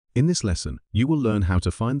In this lesson, you will learn how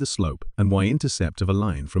to find the slope and y-intercept of a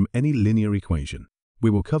line from any linear equation. We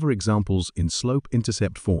will cover examples in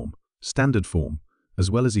slope-intercept form, standard form,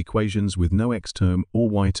 as well as equations with no x term or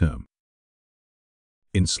y term.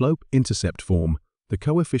 In slope-intercept form, the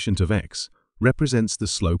coefficient of x represents the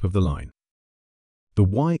slope of the line. The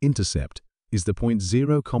y-intercept is the point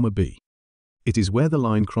 0, b. It is where the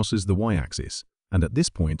line crosses the y-axis, and at this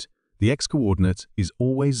point, the x-coordinate is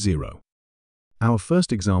always 0. Our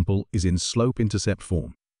first example is in slope-intercept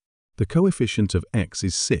form. The coefficient of x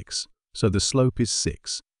is 6, so the slope is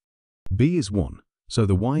 6. B is 1, so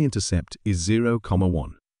the y-intercept is 0,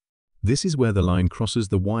 1. This is where the line crosses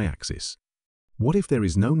the y-axis. What if there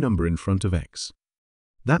is no number in front of x?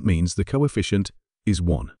 That means the coefficient is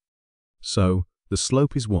 1. So, the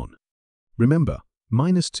slope is 1. Remember,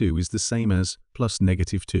 -2 is the same as plus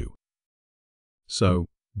 -2. So,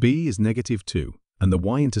 b is -2, and the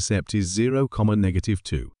y-intercept is 0,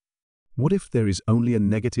 -2. What if there is only a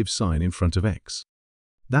negative sign in front of x?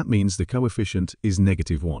 That means the coefficient is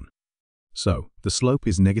 -1. So, the slope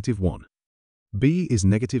is -1. b is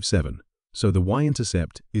 -7, so the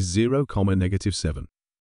y-intercept is 0, -7.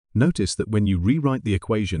 Notice that when you rewrite the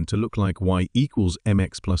equation to look like y equals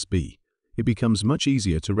mx plus b, it becomes much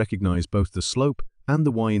easier to recognize both the slope and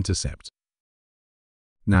the y-intercept.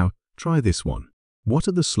 Now, try this one. What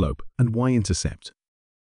are the slope and y-intercept?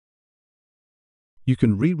 You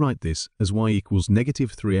can rewrite this as y equals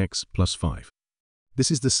 -3x plus 5.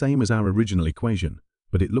 This is the same as our original equation,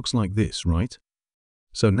 but it looks like this, right?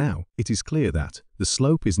 So now, it is clear that the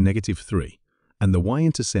slope is -3, and the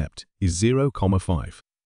y-intercept is 0, 5.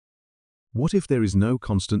 What if there is no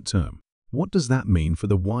constant term? What does that mean for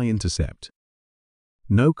the y-intercept?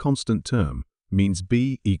 No constant term means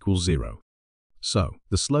b equals 0. So,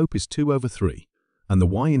 the slope is 2/3, and the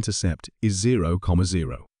y-intercept is 0,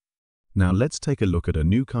 0. Now let's take a look at a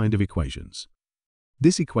new kind of equations.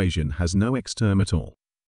 This equation has no x term at all.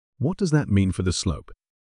 What does that mean for the slope?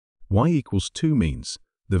 Y equals 2 means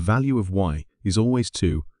the value of y is always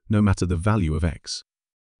 2, no matter the value of x.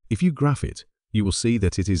 If you graph it, you will see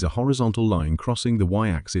that it is a horizontal line crossing the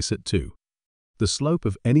y-axis at 2. The slope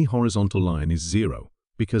of any horizontal line is 0,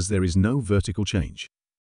 because there is no vertical change.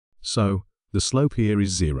 So, the slope here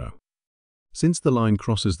is 0. Since the line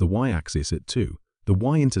crosses the y-axis at 2, the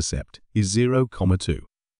y-intercept is 0, 2.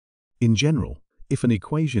 In general, if an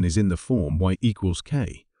equation is in the form y equals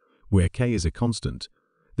k, where k is a constant,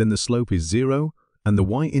 then the slope is 0 and the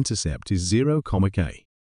y-intercept is 0, k.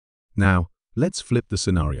 Now, let's flip the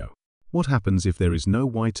scenario. What happens if there is no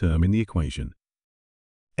y term in the equation?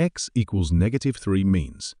 X equals -3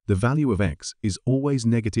 means the value of x is always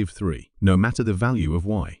 -3, no matter the value of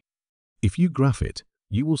y. If you graph it,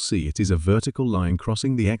 you will see it is a vertical line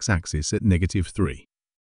crossing the x-axis at -3.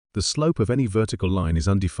 The slope of any vertical line is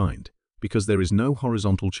undefined, because there is no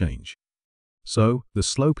horizontal change. So, the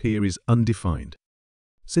slope here is undefined.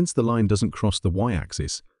 Since the line doesn't cross the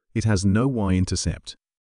y-axis, it has no y-intercept.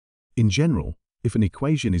 In general, if an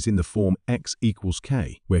equation is in the form x equals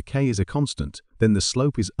k, where k is a constant, then the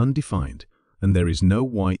slope is undefined, and there is no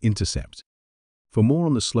y-intercept. For more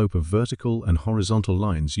on the slope of vertical and horizontal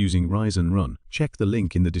lines using rise and run, check the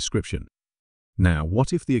link in the description. Now,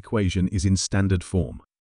 what if the equation is in standard form?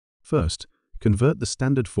 First, convert the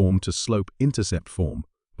standard form to slope-intercept form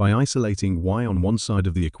by isolating y on one side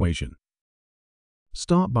of the equation.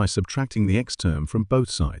 Start by subtracting the x term from both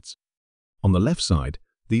sides. On the left side,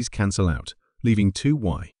 these cancel out, leaving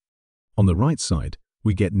 2y. On the right side,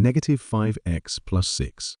 we get -5x plus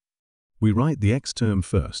 6. We write the x term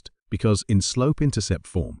first, because in slope-intercept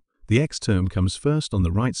form, the x term comes first on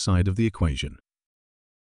the right side of the equation.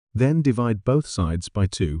 Then divide both sides by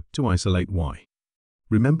 2 to isolate y.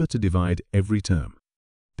 Remember to divide every term.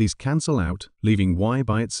 These cancel out, leaving y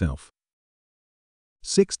by itself.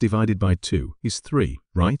 6 divided by 2 is 3,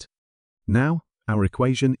 right? Now, our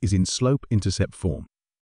equation is in slope-intercept form.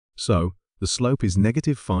 So, the slope is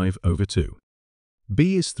 -5/2.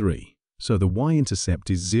 b is 3, so the y-intercept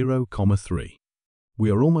is 0, 3. We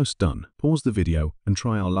are almost done. Pause the video and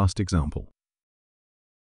try our last example.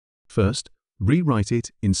 First, rewrite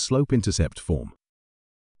it in slope-intercept form.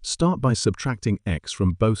 Start by subtracting x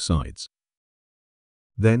from both sides.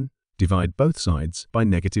 Then, divide both sides by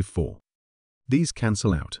 -4. These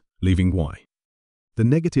cancel out, leaving y. The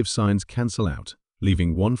negative signs cancel out,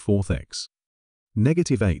 leaving 1/4 x.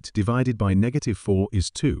 -8 divided by -4 is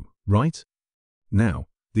 2, right? Now,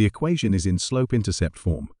 the equation is in slope-intercept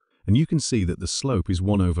form, and you can see that the slope is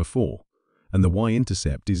 1/4, and the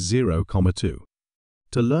y-intercept is 0, 2.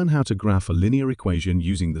 To learn how to graph a linear equation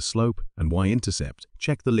using the slope and y-intercept,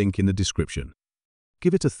 check the link in the description.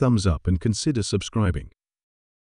 Give it a thumbs up and consider subscribing.